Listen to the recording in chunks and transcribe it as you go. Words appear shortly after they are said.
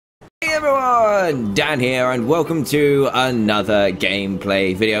Hey everyone, Dan here and welcome to another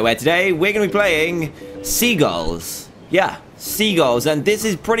gameplay video where today we're going to be playing Seagulls. Yeah, Seagulls, and this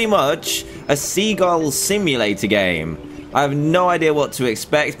is pretty much a Seagull Simulator game. I have no idea what to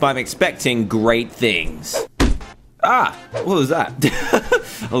expect, but I'm expecting great things. Ah, what was that?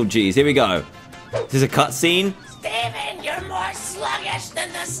 Oh geez, here we go. This is a cutscene. Steven, you're more sluggish than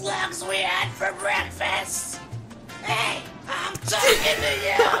the slugs we had for breakfast. Hey, I'm talking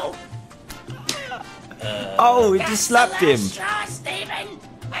to you. Oh, it just slapped him. Straw, Steven.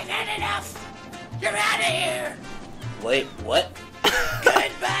 I've had enough. You're out of here. Wait, what?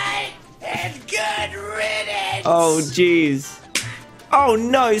 Goodbye and good riddance. Oh jeez. Oh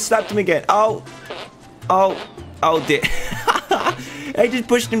no, he slapped him again. Oh dear. I just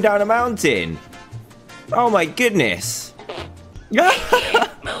pushed him down a mountain. Oh my goodness.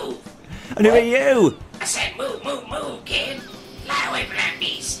 Move. And who are you? I said move, kid. Fly away from that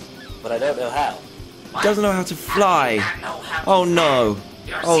beast. But I don't know how. What? Doesn't know how to fly. How do you not know how to Oh fly? no.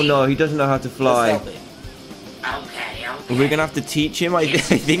 You're Oh no, he doesn't know how to Just fly. help me. Okay. We're gonna have to teach him? I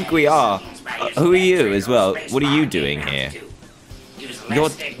think we are. Who are you as well? What are you doing here? You're...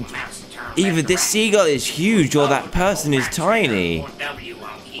 Either this seagull is huge or that person is tiny.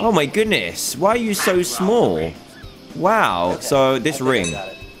 Oh my goodness, why are you so small? Wow, so this ring.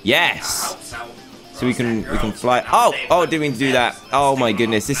 Yes! So we can fly. Oh, didn't mean to do that. Oh my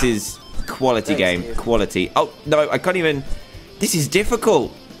goodness, this is quality game. Quality. Oh no, I can't even. This is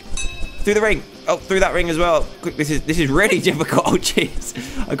difficult. Through the ring. Oh, through that ring as well. Quick, this is really difficult. Oh jeez.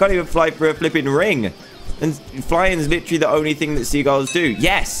 I can't even fly through a flipping ring. And flying is literally the only thing that seagulls do.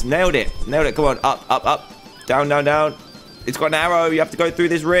 Yes, nailed it. Nailed it. Come on, up. Down, down, down. It's got an arrow. You have to go through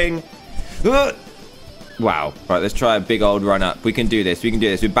this ring. Wow. Right, let's try a big old run up. We can do this. We can do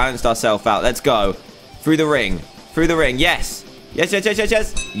this. We balanced ourselves out. Let's go. Through the ring. Through the ring. Yes. Yes.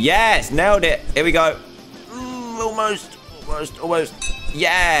 Yes, nailed it. Here we go. Almost.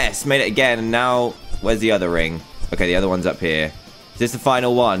 Yes, made it again. And now, where's the other ring? Okay, the other one's up here. Is this the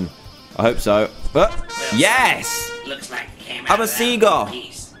final one? I hope so. Yes! Looks like it came I'm out a of that seagull. one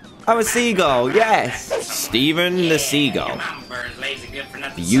piece. I'm a seagull, yes! Steven the Seagull. Your mama burns lazy good for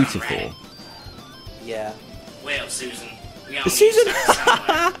nothing. Beautiful. Son, right? Yeah. Well, Susan. we all Susan! need to start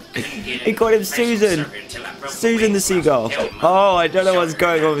somewhere. Couldn't get He in called him the special Susan. circuit until I broke Susan away the from Seagull. Tell Mom. Oh, I don't know what's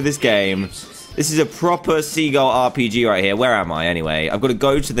Sorry, going on with this game. This is a proper seagull RPG right here. Where am I anyway? I've got to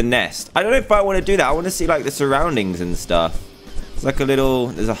go to the nest. I don't know if I want to do that. I want to see like the surroundings and stuff. It's like a little...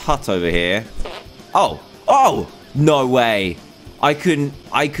 There's a hut over here. Oh, no way. I can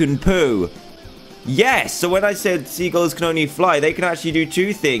poo. Yes, so when I said seagulls can only fly, they can actually do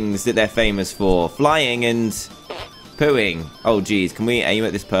two things that they're famous for. Flying and pooing. Oh, geez. Can we aim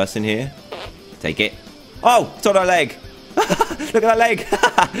at this person here? Take it. Oh, it's on our leg. Look at that leg.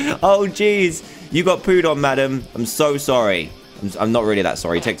 Oh, geez. You got pooed on, madam. I'm so sorry. I'm not really that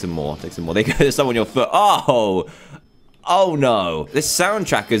sorry. Take some more. Take some more. There's some on your foot. Oh, no. This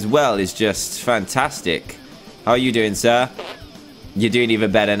soundtrack as well is just fantastic. How are you doing, sir? You're doing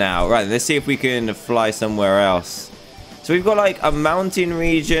even better now. Right, let's see if we can fly somewhere else. So we've got like a mountain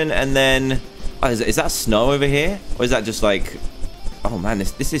region and then... Oh, is that snow over here? Or is that just like... Oh, man,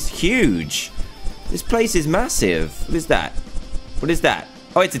 this is huge. This place is massive. What is that? What is that?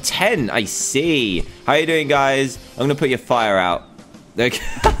 Oh, it's a tent. I see. How you doing, guys? I'm going to put your fire out. Okay.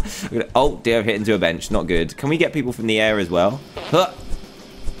 Oh, dear, I've hit into a bench. Not good. Can we get people from the air as well? Huh.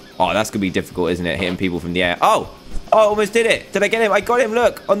 Oh, that's going to be difficult, isn't it? Hitting people from the air. Oh, almost did it. Did I get him? I got him.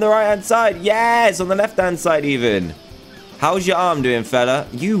 Look, on the right-hand side. Yes, on the left-hand side even. How's your arm doing, fella?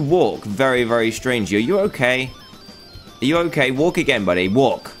 You walk very, very strangely. Are you okay? Are you okay? Walk again, buddy.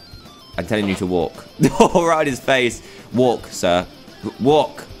 Walk. I'm telling you to walk. Oh, right in his face. Walk, sir.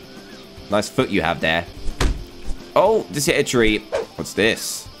 Walk. Nice foot you have there. Oh, just hit a tree. What's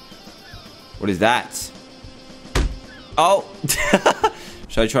this? What is that? Oh.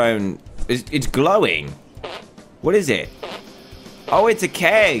 Should I try and... It's glowing. What is it? Oh, it's a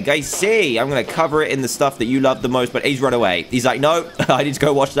keg. I see. I'm going to cover it in the stuff that you love the most, but he's run away. He's like, no, I need to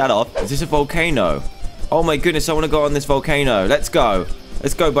go wash that off. Is this a volcano? Oh, my goodness. I want to go on this volcano. Let's go.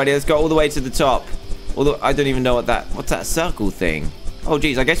 Let's go, buddy. Let's go all the way to the top. Although, I don't even know what that... What's that circle thing? Oh,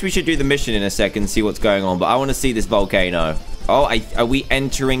 geez. I guess we should do the mission in a second, see what's going on. But I want to see this volcano. Oh, are we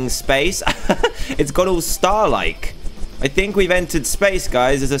entering space? It's got all star-like. I think we've entered space,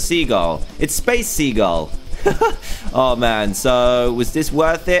 guys, as a seagull. It's Space Seagull. Oh, man. So, was this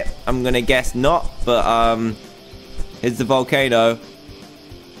worth it? I'm going to guess not. But, here's the volcano.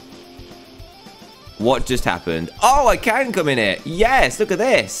 What just happened? Oh, I can come in it. Yes, look at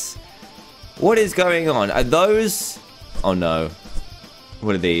this. What is going on? Are those... Oh, no.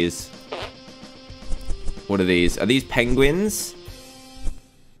 What are these? What are these? Are these penguins?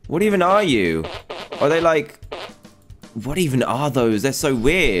 What even are you? Are they like... What even are those? They're so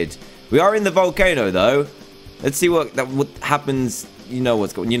weird. We are in the volcano, though. Let's see what happens. You know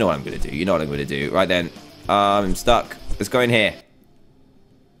what's going... You know what I'm going to do. You know what I'm going to do. Right then. I'm stuck. Let's go in here.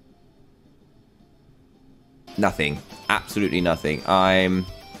 Nothing. Absolutely nothing. I'm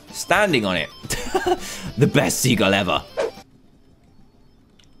standing on it. The best seagull ever.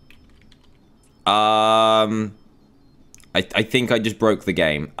 I think I just broke the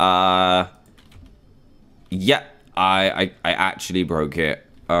game. Yeah, I actually broke it.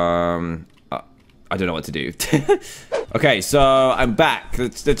 I don't know what to do. Okay, so I'm back.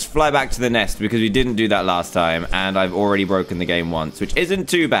 Let's fly back to the nest because we didn't do that last time, and I've already broken the game once, which isn't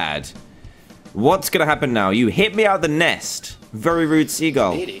too bad. What's gonna happen now? You hit me out of the nest. Very rude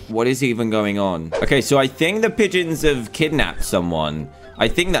seagull. What is even going on? Okay, so I think the pigeons have kidnapped someone. I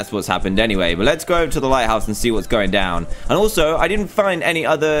think that's what's happened anyway, but let's go over to the lighthouse and see what's going down. And also, I didn't find any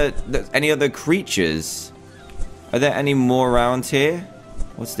other creatures. Are there any more around here?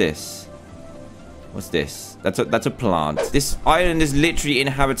 What's this? What's this? That's a plant. This island is literally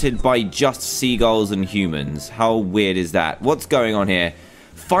inhabited by just seagulls and humans. How weird is that? What's going on here?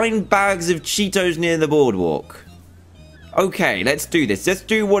 Find bags of Cheetos near the boardwalk. Okay, let's do this. Let's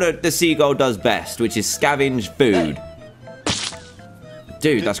do what the seagull does best, which is scavenge food.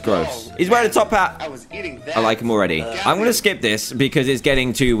 Dude, that's gross. He's wearing a top hat. I like him already. I'm gonna skip this because it's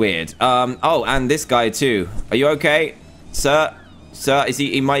getting too weird. Oh, and this guy too. Are you okay, sir? Sir, is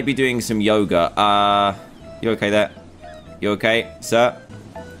he might be doing some yoga. You okay there? You okay, sir?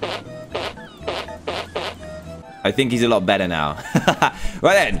 I think he's a lot better now.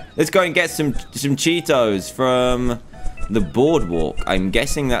 Right then, let's go and get some Cheetos from the boardwalk. I'm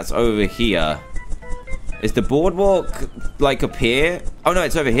guessing that's over here. Is the boardwalk like up here? Oh no,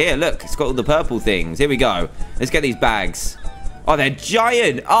 it's over here. Look, it's got all the purple things. Here we go. Let's get these bags. Oh, they're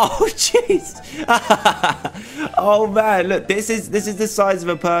giant. Oh, jeez. Oh man, look, this is the size of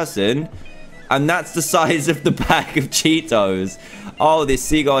a person, and that's the size of the bag of Cheetos. Oh, this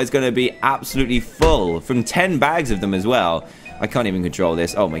seagull is going to be absolutely full from 10 bags of them as well. I can't even control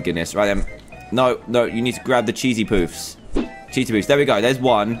this. Oh my goodness. Right then. No, you need to grab the cheesy poofs. Cheesy poofs. There we go. There's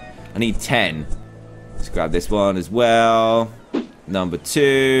one. I need 10. Let's grab this one as well. Number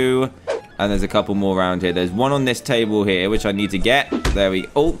 2. And there's a couple more around here. There's one on this table here, which I need to get. There we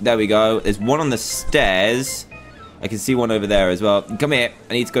go. There's one on the stairs. I can see one over there as well. Come here.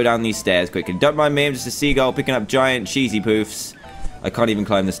 I need to go down these stairs quickly. Don't mind me. I'm just a seagull picking up giant cheesy poofs. I can't even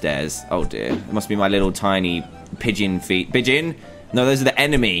climb the stairs. Oh dear. It must be my little tiny pigeon feet. Pigeon? No, those are the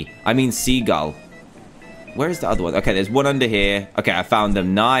enemy. I mean seagull. Where is the other one? Okay, there's one under here. Okay, I found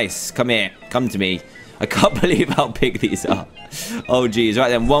them. Nice. Come here. Come to me. I can't believe how big these are. Oh, geez. Right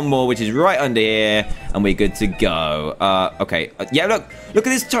then, one more, which is right under here. And we're good to go. Okay. Yeah, look. Look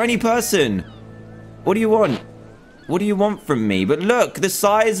at this tiny person. What do you want? What do you want from me? But look, the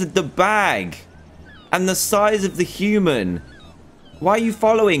size of the bag. And the size of the human. Why are you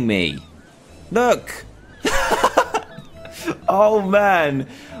following me? Look. Oh, man.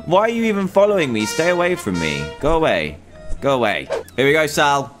 Why are you even following me? Stay away from me. Go away. Go away. Here we go,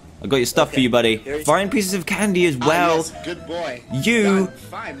 Sal. I got your stuff for you, buddy. Find pieces of candy as well. Yes, good boy. You.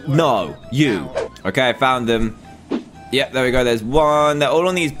 No, you. Okay, I found them. Yep, there we go. There's one. They're all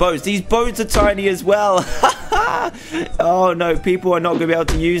on these boats. These boats are tiny as well. Oh, no. People are not going to be able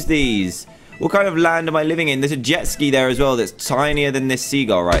to use these. What kind of land am I living in? There's a jet ski there as well that's tinier than this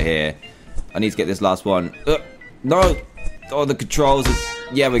seagull right here. I need to get this last one. No. Oh, the controls.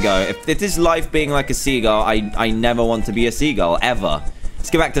 Yeah, we go. If this is life being like a seagull, I never want to be a seagull, ever. Let's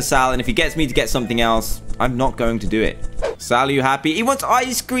get back to Sal, and if he gets me to get something else, I'm not going to do it. Sal, are you happy? He wants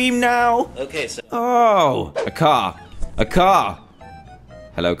ice cream now. Okay, so... Oh, a car. A car.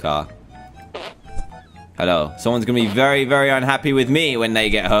 Hello, car. Hello. Someone's going to be very, very unhappy with me when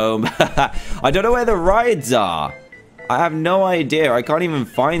they get home. I don't know where the rides are. I have no idea. I can't even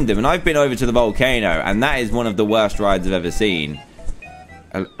find them. And I've been over to the volcano, and that is one of the worst rides I've ever seen.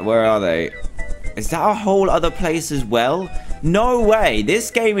 Where are they? Is that a whole other place as well? No way.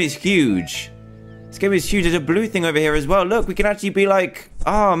 This game is huge. This game is huge. There's a blue thing over here as well. Look, we can actually be like...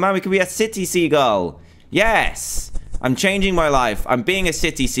 Oh, man, we can be a city seagull. Yes. I'm changing my life. I'm being a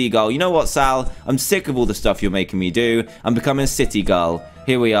city seagull. You know what, Sal? I'm sick of all the stuff you're making me do. I'm becoming a city gull.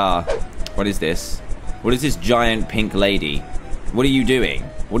 Here we are. What is this? What is this giant pink lady? What are you doing?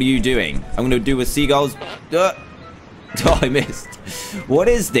 What are you doing? I'm going to do a seagull's... Oh, I missed. What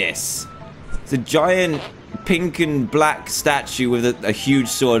is this? It's a giant pink and black statue with a huge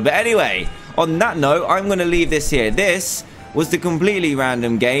sword. But anyway, on that note, I'm going to leave this here. This was the completely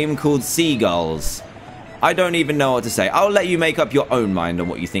random game called Seagulls. I don't even know what to say. I'll let you make up your own mind on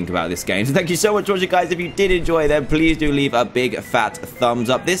what you think about this game. So thank you so much for watching, guys. If you did enjoy, then please do leave a big fat thumbs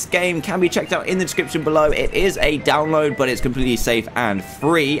up. This game can be checked out in the description below. It is a download, but it's completely safe and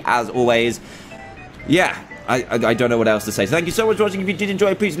free, as always. Yeah. I don't know what else to say. So thank you so much for watching. If you did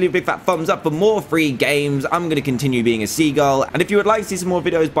enjoy, please leave a big fat thumbs up for more free games. I'm going to continue being a seagull. And if you would like to see some more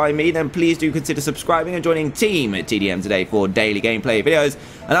videos by me, then please do consider subscribing and joining Team TDM today for daily gameplay videos.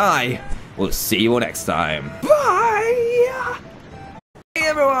 And I will see you all next time. Bye! Hey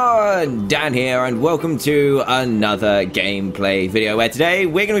everyone! Dan here, and welcome to another gameplay video where today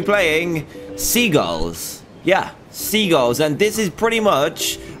we're going to be playing Seagulls. Yeah, Seagulls. And this is pretty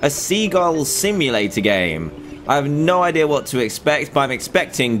much a Seagull Simulator game. I have no idea what to expect, but I'm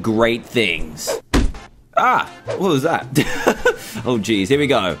expecting great things. Ah, what was that? Oh, geez, here we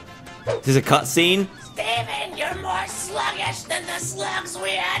go. Is this a cutscene? Steven, you're more sluggish than the slugs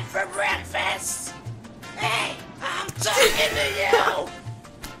we had for breakfast. Hey, I'm talking to you.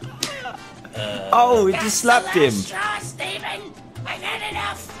 Oh, it just slapped him. Straw, Steven. I've had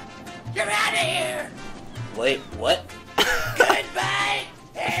enough. You're out of here. Wait, what? Goodbye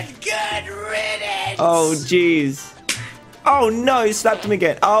and good riddance. Oh, jeez. Oh, no, he slapped him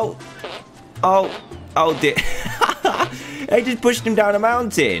again. Oh, dear. They just pushed him down a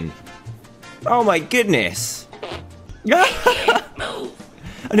mountain. Oh, my goodness. Kid, move.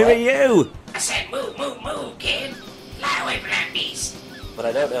 And who are you? I said move, kid. Fly away from that beast. But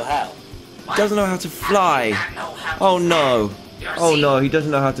I don't know how. What? Doesn't know how to fly. I do not know how to Oh, no. You're Oh, no, seeing- he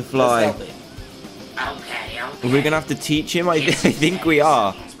doesn't know how to Just fly. help me. Okay. We're gonna have to teach him. I think we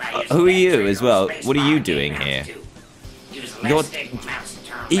are. Who are you as well? What are you doing here? You're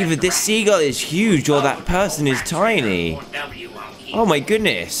either this seagull is huge or that person is tiny. Oh my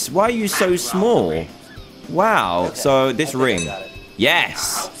goodness! Why are you so small? Wow. So this ring.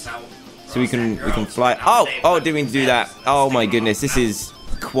 Yes. So we can fly. Oh! Didn't mean to do that. Oh my goodness! This is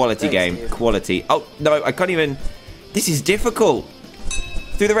quality game. Quality. Oh no! I can't even. This is difficult.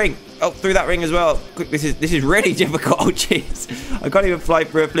 Through the ring. Oh, through that ring as well. Quick, this is really difficult. Oh, jeez. I can't even fly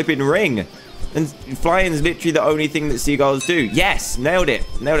through a flipping ring. And flying is literally the only thing that seagulls do. Yes, nailed it.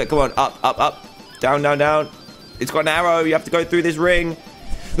 Nailed it. Come on, up. Down. It's got an arrow. You have to go through this ring.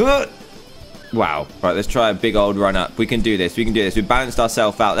 Wow. Right, let's try a big old run up. We can do this. We We balanced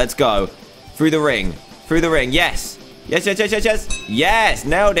ourselves out. Let's go. Through the ring. Yes. Yes,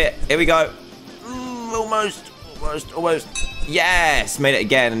 nailed it. Here we go. Almost. Yes, made it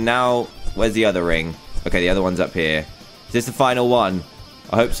again. And now, where's the other ring? Okay, the other one's up here. Is this the final one?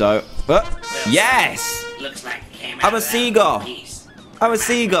 I hope so. Yes! Looks like it came out I'm a of that seagull. piece. I'm a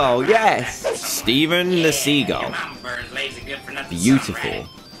seagull, yes! Steven the seagull. Your mama bird's lazy good for nothing, Beautiful. son, right?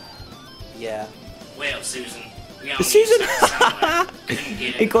 Yeah. Well, Susan. we all Susan! need to start somewhere. Couldn't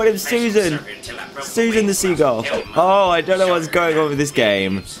get He in called him the professional Susan. circuit until I broke Susan away the from seagull. Hell, Mama. Oh, I don't know what's Sugar going on and with this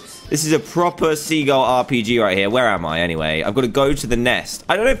game. uses. This is a proper seagull RPG right here. Where am I anyway? I've got to go to the nest.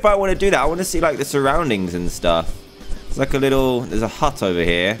 I don't know if I want to do that. I want to see like the surroundings and stuff. It's like there's a hut over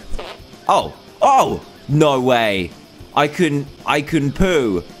here. Oh, no way. I can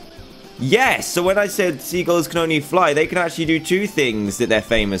poo. Yes, so when I said seagulls can only fly, they can actually do two things that they're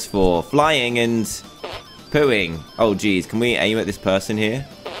famous for. Flying and pooing. Oh, geez. Can we aim at this person here?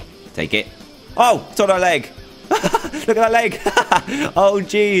 Take it. Oh, it's on our leg. Look at that leg. Oh,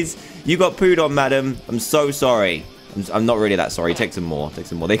 jeez. You got pooed on, madam. I'm so sorry. I'm not really that sorry. Take some more.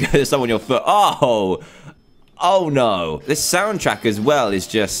 There's some on your foot. Oh, no. This soundtrack as well is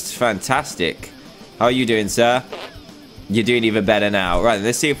just fantastic. How are you doing, sir? You're doing even better now. Right,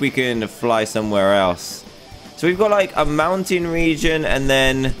 let's see if we can fly somewhere else. So we've got like a mountain region and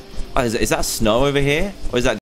then... Oh, is that snow over here? Or is that